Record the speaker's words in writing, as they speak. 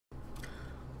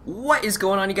What is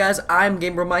going on, you guys? I'm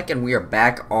GamerBroMike, and we are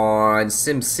back on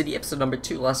Simcity episode number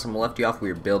 2. Last time I left you off,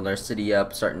 we were building our city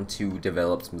up, starting to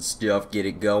develop some stuff, get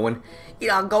it going.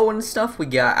 Going and stuff. We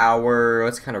got our,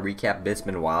 let's kind of recap, it's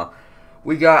been a while.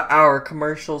 We got our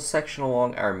commercial section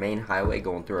along our main highway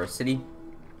going through our city.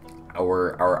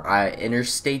 Our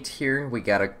interstate here, we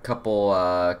got a couple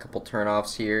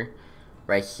turnoffs here.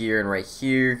 Right here and right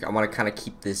here. I want to kind of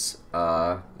keep this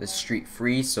this street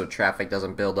free so traffic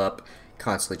doesn't build up,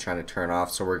 constantly trying to turn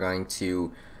off. So we're going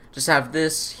to just have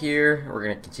this here. We're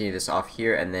going to continue this off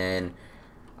here, and then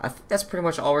I think that's pretty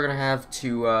much all we're going to have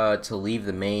to leave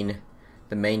the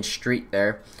main street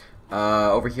there.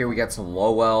 Over here we got some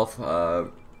low wealth.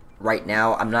 Right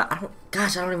now I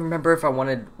don't even remember if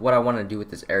what I wanted to do with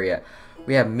this area.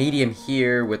 We have medium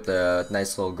here with a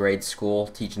nice little grade school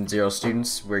teaching 0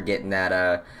 students. We're getting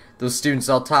that those students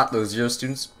all taught, those 0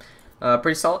 students.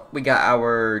 Pretty solid. We got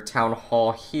our town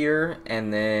hall here,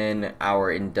 and then our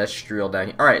industrial down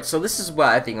here. Alright, so this is what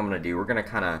I think I'm gonna do. We're gonna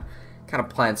kinda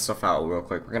plan stuff out real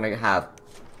quick. We're gonna have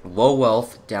low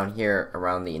wealth down here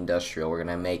around the industrial. We're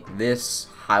gonna make this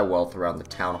high wealth around the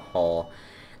town hall.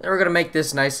 Then we're gonna make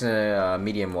this nice and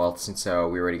medium wealth, since we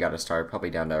already got it started, probably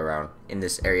down to around in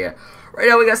this area. Right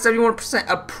now we got 71%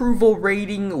 approval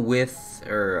rating with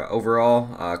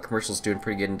overall. Commercial's doing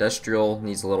pretty good. Industrial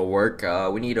needs a little work.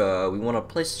 We want a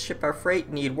place to ship our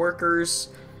freight. Need workers,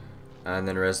 and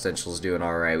then residential's doing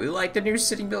all right. We like the new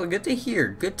city building. Good to hear.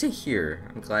 Good to hear.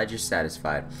 I'm glad you're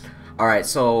satisfied. All right,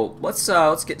 so let's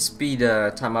get speed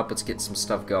time up. Let's get some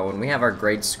stuff going. We have our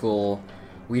grade school.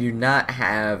 We do not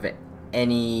have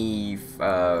any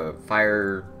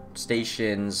fire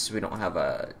stations. We don't have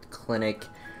a clinic.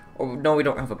 Oh, no, we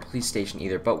don't have a police station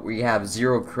either, but we have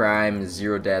 0 crime,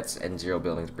 0 deaths, and 0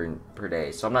 buildings per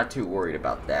day, so I'm not too worried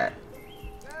about that.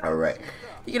 Alright,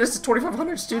 you get us to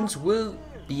 2,500 students. We'll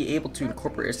be able to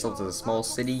incorporate ourselves as a small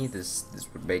city. This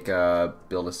would make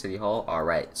build a city hall.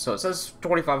 Alright, so it says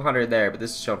 2,500 there, but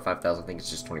this is showing 5,000. I think it's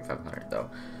just 2,500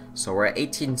 though. So we're at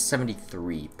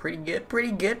 1873. Pretty good,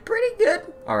 pretty good, pretty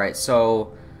good. Alright,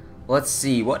 so let's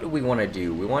see. What do we want to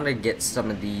do? We want to get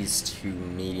some of these to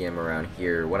medium around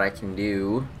here. What I can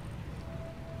do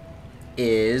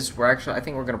is I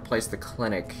think we're going to place the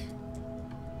clinic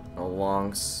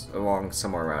along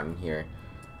somewhere around here.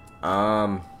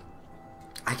 I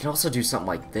can also do something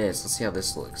like this. Let's see how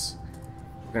this looks.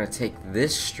 We're going to take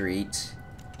this street.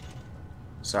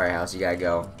 Sorry, house, you gotta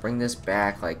go. Bring this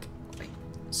back like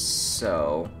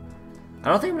so. I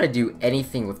don't think I'm gonna do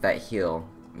anything with that hill.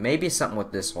 Maybe something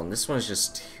with this one. This one is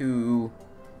just too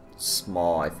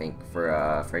small, I think,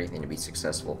 for anything to be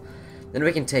successful. Then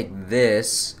we can take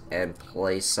this and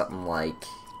place something like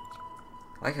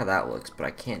I like how that looks, but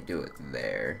I can't do it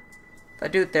there. If I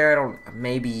do it there, I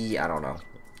don't know.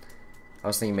 I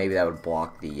was thinking maybe that would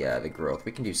block the growth.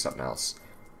 We can do something else.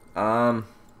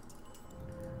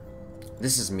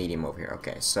 This is medium over here.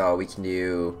 Okay, so we can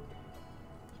do.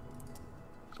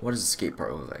 What does the skate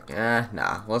park look like?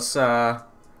 Nah. Let's, we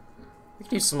can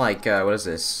do some, like, what is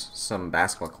this? Some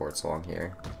basketball courts along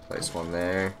here. Place one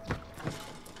there.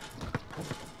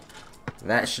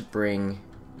 That should bring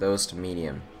those to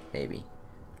medium, maybe.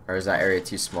 Or is that area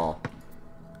too small?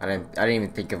 I didn't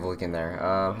even think of looking there.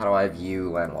 How do I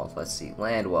view land wealth? Let's see.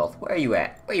 Land wealth. Where are you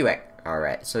at? Where you at?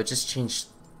 Alright, so it just changed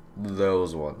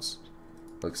those ones.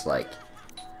 Looks like.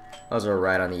 Those are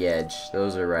right on the edge.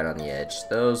 Those are right on the edge.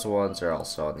 Those ones are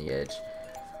also on the edge.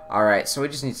 Alright, so we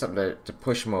just need something to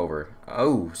push them over.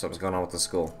 Oh, something's going on with the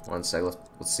school. One sec,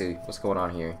 let's see what's going on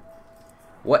here.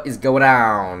 What is going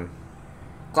on?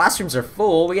 Classrooms are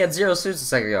full. We had 0 students a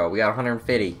second ago. We got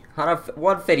 150.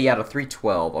 150 out of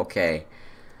 312. Okay.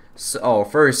 So,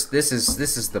 first, this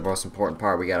is the most important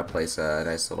part. We gotta place a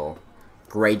nice little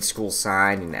grade school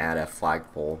sign and add a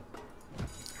flagpole.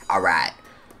 Alright.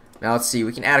 Now let's see,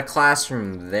 we can add a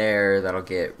classroom there. That'll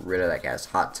get rid of that guy's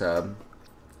hot tub.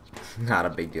 Not a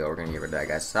big deal, we're gonna get rid of that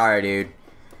guy. Sorry, dude.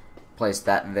 Place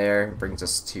that there. Brings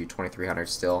us to 2,300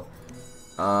 still.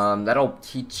 That'll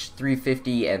teach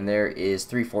 350, and there is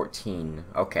 314.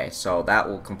 Okay, so that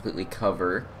will completely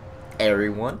cover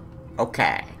everyone.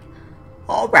 Okay.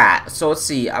 Alright, so let's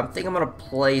see. I think I'm gonna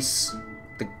place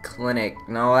the clinic.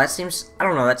 No, that seems, I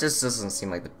don't know, that just doesn't seem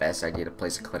like the best idea to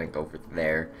place a clinic over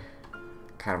there.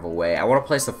 Kind of away. I want to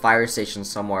place the fire station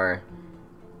somewhere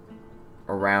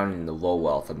around in the low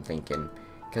wealth, I'm thinking,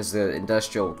 because the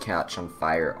industrial will catch on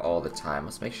fire all the time.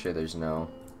 Let's make sure there's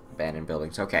no abandoned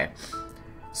buildings. Okay,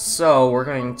 so we're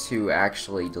going to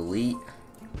actually delete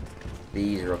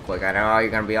these real quick. I know you're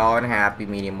gonna be all unhappy,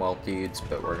 medium wealth dudes,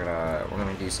 but we're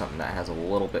gonna do something that has a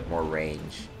little bit more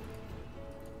range.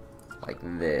 like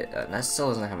this. That still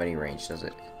doesn't have any range, does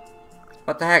it?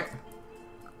 What the heck?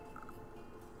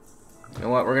 You know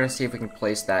what? We're gonna see if we can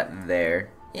place that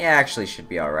there. Yeah, actually should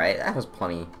be alright. That was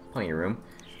plenty of room.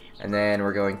 And then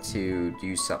we're going to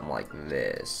do something like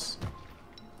this.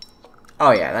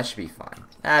 Oh yeah, that should be fine.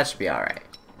 That should be alright.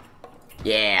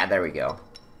 Yeah, there we go.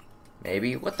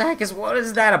 Maybe. What the heck is, what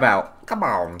is that about? Come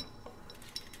on.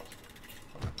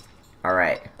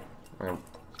 Alright.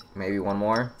 Maybe one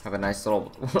more. Have a nice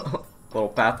little little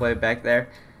pathway back there.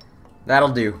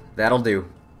 That'll do. That'll do.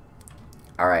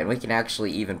 Alright, we can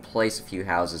actually even place a few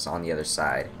houses on the other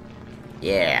side.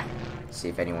 Yeah. See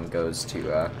if anyone goes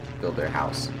to build their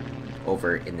house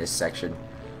over in this section.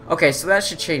 Okay, so that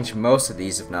should change most of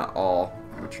these, if not all.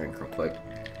 I'm gonna drink real quick.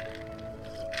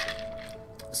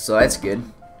 So that's good.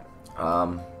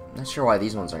 Not sure why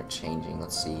these ones aren't changing.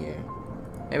 Let's see here.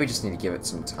 Maybe we just need to give it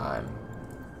some time.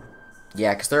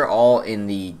 Yeah, because they're all in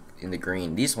the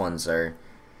green. These ones are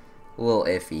a little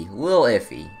iffy. A little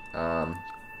iffy.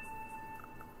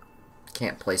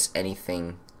 Can't place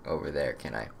anything over there,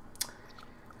 can I?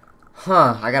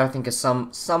 Huh, I gotta think of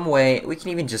some way. We can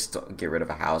even just get rid of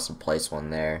a house and place one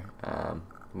there.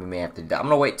 We may have to. I'm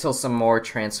gonna wait till some more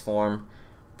transform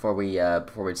before we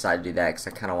decide to do that, because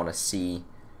I kind of want to see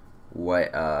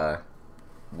what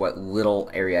little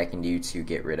area I can do to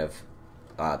get rid of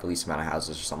the least amount of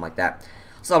houses or something like that.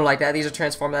 Something like that. These are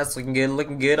transformed. That's looking good.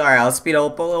 Looking good. All right, let's speed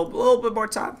up a little bit more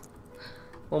time.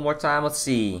 A little more time. Let's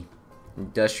see.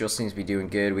 Industrial seems to be doing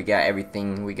good. We got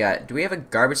everything. We got. Do we have a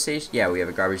garbage station? Yeah, we have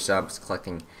a garbage dump. It's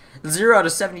collecting 0 to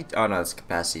 70. Oh no, it's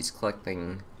capacity. It's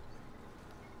collecting.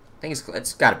 I think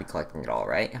it's got to be collecting it all,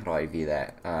 right? How do I view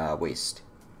that? Waste.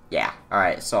 Yeah. All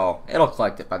right. So it'll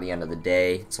collect it by the end of the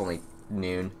day. It's only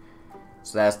noon,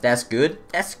 so that's good.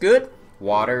 That's good.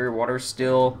 Water's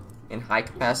still in high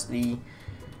capacity.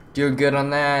 Doing good on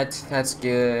that. That's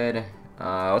good.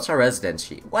 What's our residence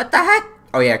sheet? What the heck?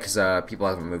 Oh yeah, because people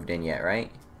haven't moved in yet,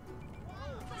 right?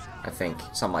 I think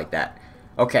something like that.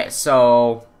 Okay,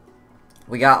 so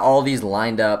we got all these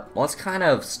lined up. Let's kind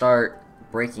of start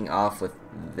breaking off with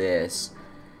this.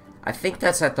 I think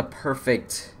that's at the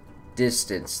perfect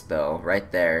distance, though,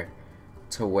 right there,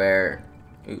 to where.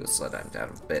 Ooh, let's slow that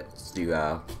down a bit. Let's do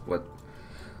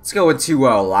Let's go into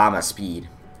llama speed,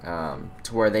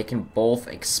 to where they can both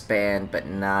expand, but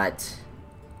not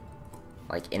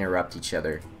like interrupt each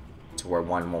other, to where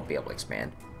one won't be able to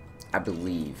expand. I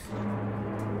believe.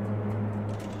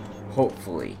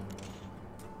 Hopefully.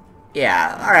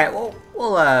 Yeah. All right. Well,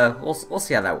 we'll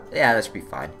see how that. Yeah, that should be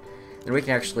fine. Then we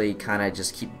can actually kind of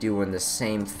just keep doing the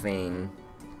same thing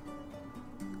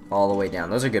all the way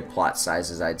down. Those are good plot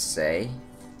sizes, I'd say.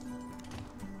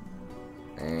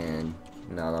 And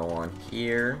another one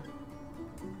here.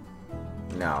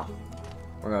 No,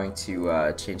 we're going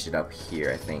to change it up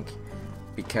here, I think,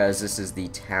 because this is the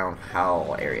town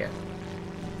hall area.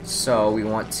 So we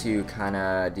want to kind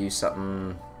of do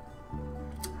something.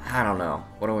 I don't know.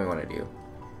 What do we want to do?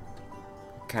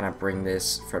 Kind of bring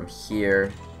this from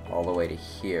here all the way to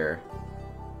here.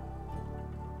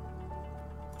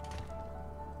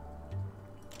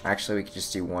 Actually, we could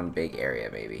just do one big area,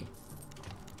 maybe.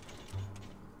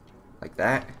 Like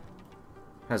that.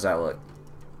 How's that look?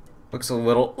 Looks a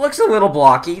little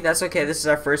blocky. That's okay. This is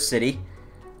our first city.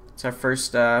 It's our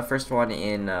first one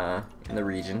in the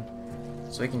region.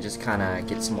 So we can just kind of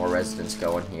get some more residents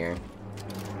going here.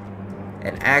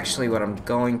 And actually, what I'm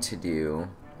going to do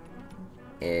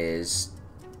is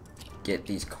get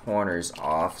these corners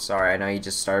off. Sorry, I know you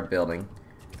just started building.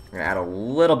 We're gonna add a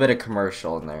little bit of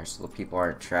commercial in there so the people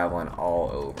aren't traveling all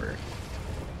over.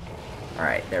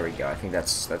 Alright, there we go. I think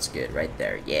that's good right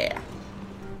there. Yeah.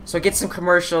 So get some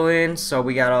commercial in. So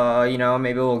we got you know,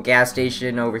 maybe a little gas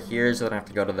station over here, so we don't have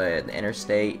to go to the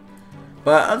interstate.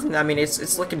 But other than that, I mean,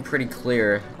 it's looking pretty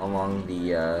clear along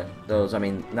the those. I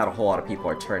mean, not a whole lot of people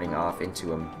are turning off into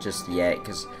them just yet,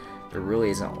 because there really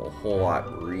isn't a whole lot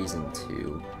of reason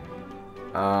to.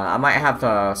 I might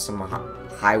have some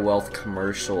high wealth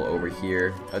commercial over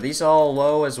here. Are these all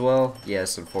low as well?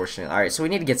 Yes, unfortunately. Alright, so we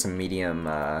need to get some medium,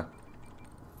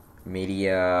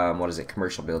 what is it,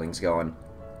 commercial buildings going.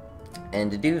 And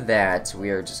to do that,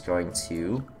 we are just going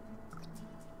to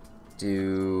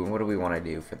do, what do we want to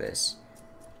do for this?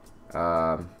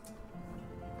 What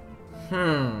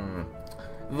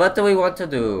do we want to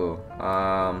do?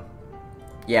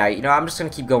 Yeah, you know, I'm just gonna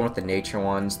keep going with the nature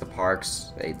ones, the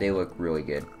parks. They look really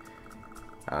good.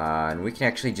 And we can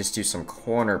actually just do some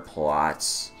corner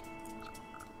plots.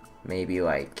 Maybe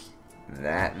like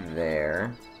that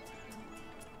there.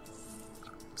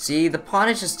 See, the pond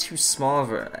is just too small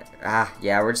for.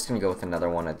 Yeah, we're just gonna go with another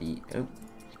one of the.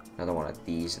 Another one of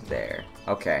these there.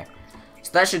 Okay.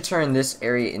 So that should turn this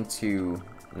area into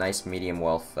nice medium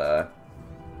wealth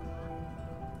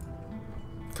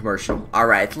commercial.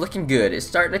 Alright, it's looking good. It's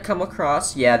starting to come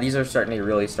across. Yeah, these are starting to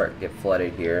really start to get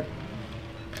flooded here.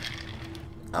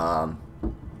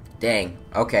 Dang.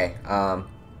 Okay.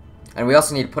 And we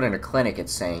also need to put in a clinic,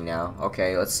 it's saying now.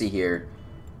 Okay, let's see here.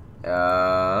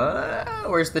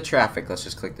 Where's the traffic? Let's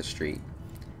just click the street.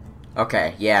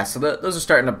 Okay, yeah, so those are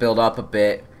starting to build up a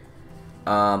bit.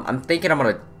 I'm thinking I'm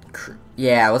gonna...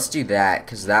 yeah, let's do that,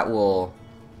 because that will...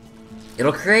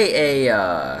 it'll create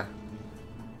a,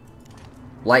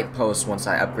 light post once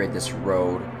I upgrade this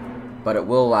road, but it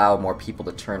will allow more people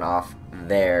to turn off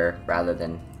there, rather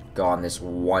than go on this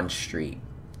one street.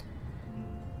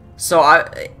 So,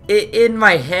 in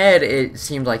my head, it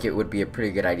seemed like it would be a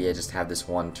pretty good idea just to have this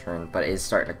one turn, but it's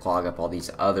starting to clog up all these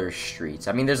other streets.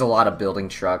 I mean, there's a lot of building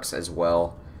trucks as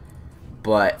well,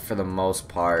 but for the most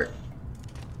part,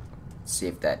 let's see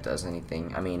if that does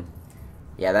anything. I mean,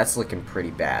 yeah, that's looking pretty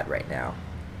bad right now.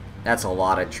 That's a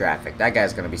lot of traffic. That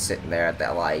guy's going to be sitting there at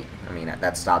that light, I mean, at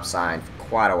that stop sign for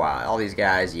quite a while. All these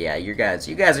guys, yeah, you guys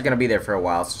are going to be there for a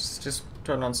while, so just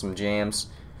turn on some jams,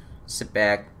 sit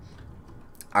back.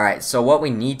 Alright, so what we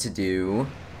need to do...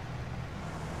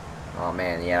 oh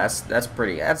man, yeah, that's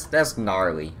pretty, that's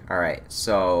gnarly. Alright,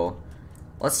 so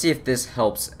let's see if this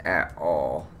helps at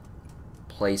all.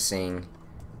 Placing...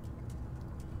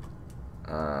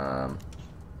 I'm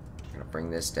gonna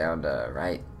bring this down to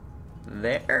right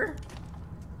there.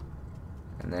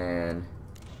 And then...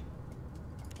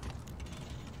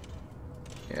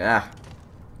 yeah,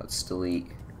 let's delete.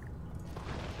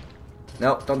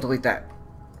 Nope, don't delete that.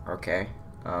 Okay.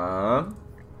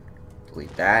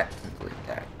 Delete that, and delete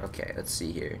that. Okay, let's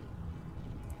see here.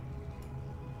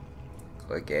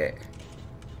 Click it.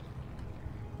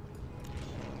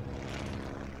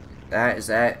 Is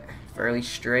that fairly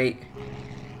straight?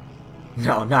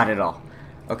 No, not at all.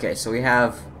 Okay, so we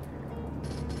have...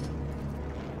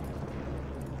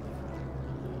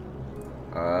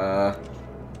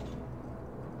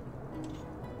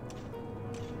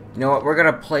 you know what, we're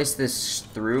gonna place this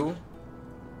through.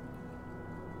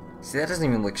 See, that doesn't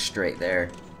even look straight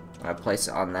there. When I place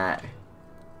it on that.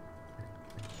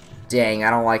 Dang,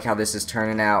 I don't like how this is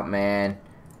turning out, man.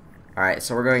 Alright,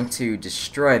 so we're going to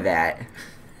destroy that.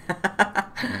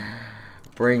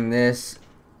 Bring this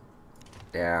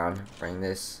down. Bring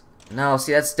this... no,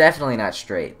 see, that's definitely not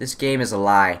straight. This game is a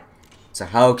lie. It's a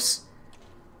hoax.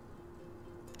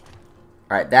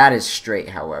 Alright, that is straight,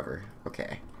 however.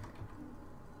 Okay.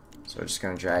 So we're just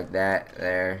going to drag that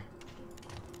there.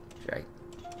 Drag...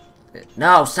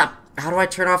 no, stop! How do I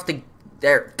turn off the...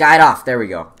 there, guide off, there we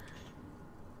go.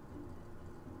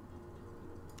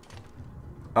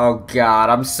 Oh god,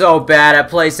 I'm so bad at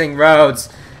placing roads!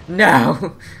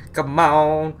 No! Come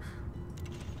on!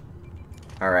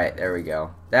 Alright, there we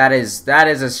go. That is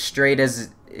as straight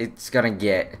as it's gonna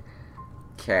get.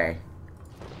 Okay.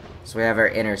 So we have our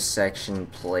intersection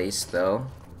placed, though.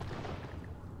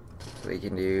 We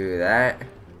can do that.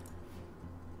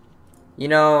 You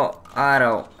know, I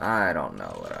don't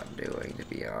know what I'm doing, to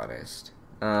be honest.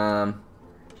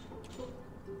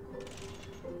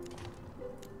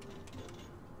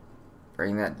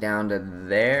 Bring that down to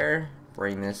there.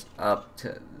 Bring this up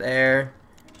to there.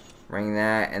 Bring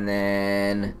that, and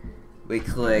then we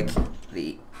click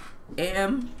the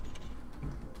M.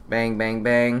 Bang, bang,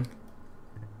 bang.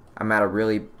 I'm at a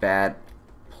really bad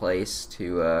place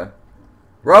to,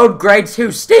 road grade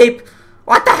too steep!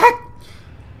 What the heck?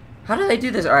 How do they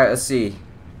do this? Alright, let's see.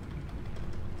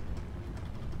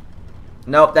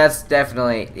 Nope, that's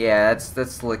definitely... yeah,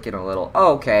 that's looking a little...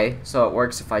 oh, okay. So it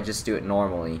works if I just do it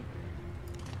normally.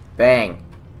 Bang.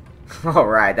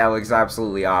 Alright, that looks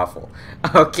absolutely awful.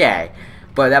 Okay.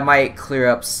 But that might clear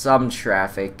up some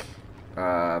traffic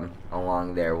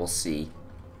along there. We'll see.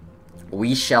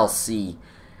 We shall see.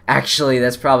 Actually,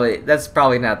 that's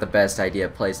probably not the best idea,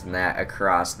 placing that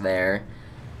across there.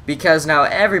 Because now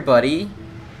everybody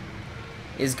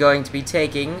is going to be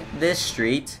taking this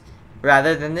street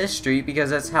rather than this street, because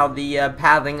that's how the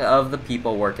pathing of the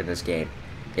people work in this game.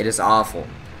 It is awful.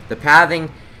 The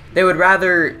pathing,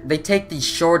 they take the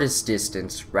shortest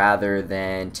distance rather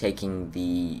than taking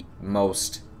the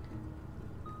most,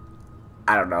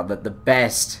 I don't know, the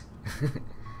best.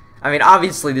 I mean,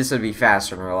 obviously this would be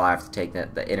faster in real life to take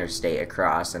the interstate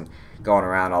across and going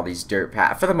around all these dirt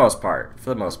paths. For the most part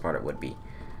it would be.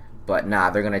 But nah,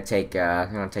 they're gonna take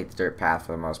the dirt path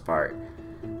for the most part.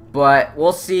 But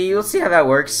we'll see how that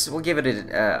works. We'll give it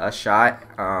a shot.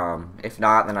 If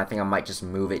not, then I think I might just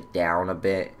move it down a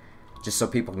bit, just so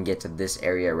people can get to this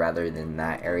area rather than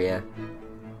that area.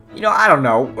 You know, I don't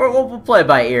know. We'll play it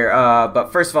by ear.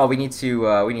 But first of all, we need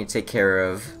to take care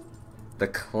of the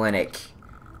clinic.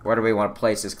 Where do we want to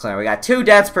place this clinic? We got 2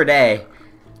 deaths per day.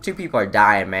 2 people are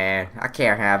dying, man. I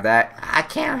can't have that. I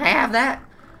can't have that.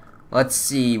 Let's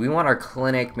see. We want our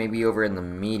clinic maybe over in the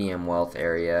medium wealth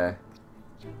area.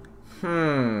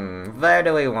 Where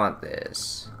do we want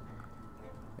this?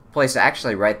 Place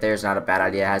actually right there is not a bad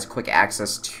idea. It has quick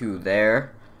access to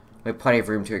there. We have plenty of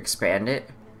room to expand it.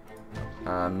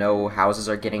 No houses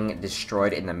are getting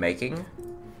destroyed in the making.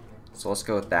 So let's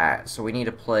go with that. So we need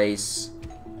a place.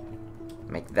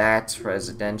 Make that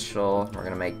residential. We're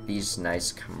gonna make these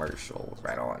nice commercial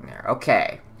right along there.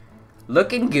 Okay.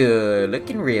 Looking good.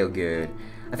 Looking real good.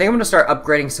 I think I'm gonna start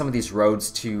upgrading some of these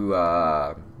roads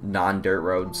to non-dirt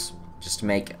roads, just to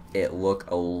make it look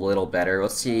a little better.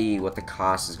 Let's see what the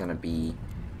cost is gonna be.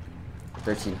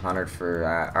 1,300 for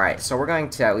alright, so we're going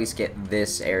to at least get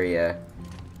this area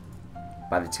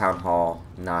by the town hall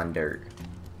non-dirt.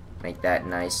 Make that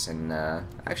nice, and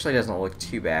actually doesn't look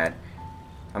too bad.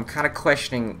 I'm kind of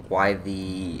questioning why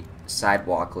the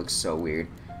sidewalk looks so weird,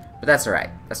 but that's alright.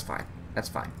 That's fine. That's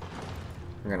fine.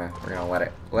 We're gonna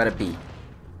let it be.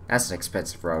 That's an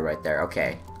expensive road right there.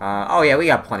 Okay. Oh yeah, we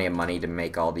got plenty of money to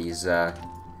make all these at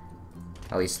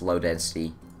least low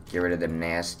density. Get rid of them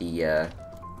nasty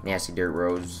nasty dirt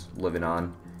roads living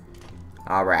on.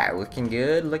 All right, looking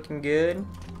good. Looking good.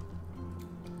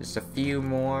 Just a few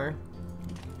more.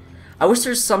 I wish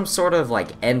there's some sort of like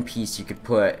end piece you could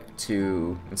put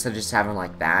to, instead of just having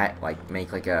like that, like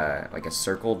make like a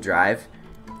circle drive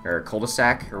or a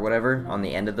cul-de-sac or whatever on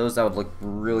the end of those. That would look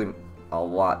really a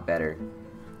lot better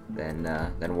than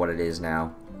what it is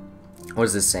now. What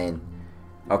is this saying?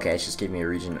 Okay, it's just giving me a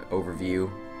region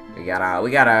overview. We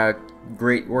got a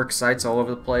great work sites all over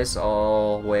the place,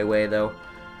 all way though.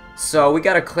 So we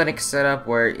got a clinic set up.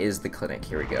 Where is the clinic?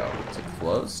 Here we go. Is it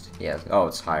closed? Yeah. Oh,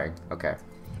 it's hiring. Okay.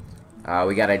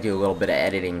 We gotta do a little bit of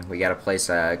editing. We gotta place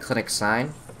a clinic sign.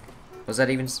 What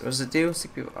does it do?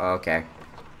 Sick people? Oh, okay.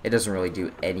 It doesn't really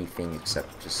do anything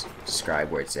except just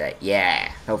describe where it's at.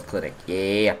 Yeah, health clinic.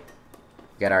 Yeah.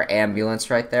 Got our ambulance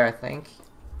right there, I think.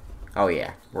 Oh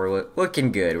yeah, we're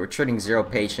looking good. We're treating 0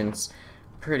 patients.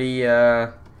 Pretty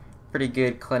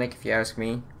good clinic if you ask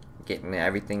me. Getting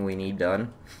everything we need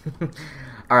done.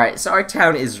 All right, so our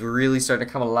town is really starting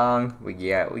to come along. We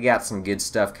got some good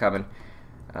stuff coming.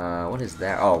 What is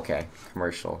that? Oh, okay.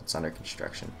 Commercial. It's under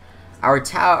construction. Our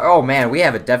tower. Oh man, we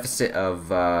have a deficit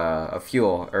of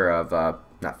fuel, or of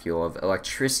not fuel, of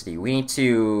electricity. We need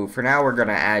to. For now, we're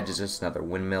gonna add just another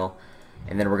windmill,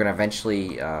 and then we're gonna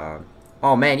eventually.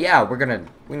 Oh man, yeah,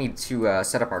 we need to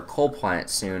set up our coal plant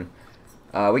soon.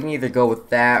 We can either go with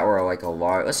that or like a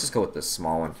large. Let's just go with the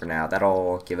small one for now.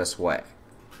 That'll give us what?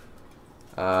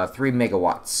 3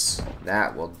 megawatts.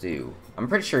 That will do. I'm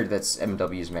pretty sure that's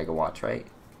MW's megawatts, right?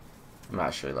 I'm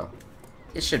not sure though.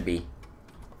 It should be.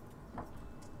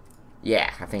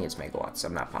 Yeah, I think it's megawatts.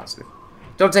 I'm not positive.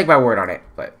 Don't take my word on it.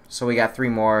 But so we got 3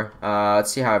 more.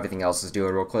 Let's see how everything else is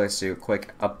doing real quick. Let's do a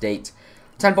quick update.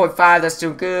 10.5, that's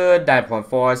doing good.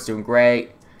 9.4, it's doing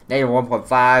great. Negative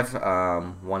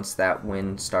 1.5. Once that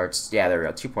wind starts, yeah, there we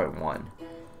go.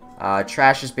 2.1.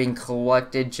 Trash is being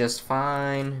collected just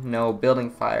fine. No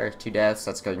building fire, 2 deaths.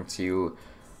 That's going to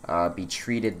be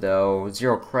treated though.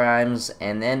 0 crimes,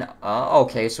 and then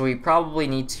okay, so we probably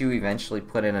need to eventually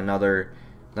put in another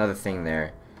thing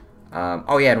there.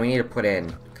 Oh yeah, and we need to put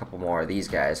in a couple more of these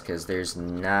guys because there's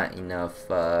not enough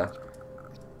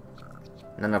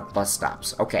bus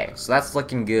stops. Okay, so that's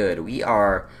looking good. We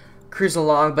are cruising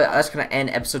along, but that's gonna end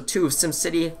episode 2 of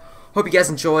SimCity. Hope you guys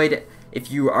enjoyed.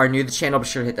 If you are new to the channel, be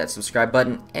sure to hit that subscribe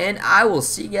button, and I will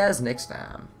see you guys next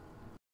time.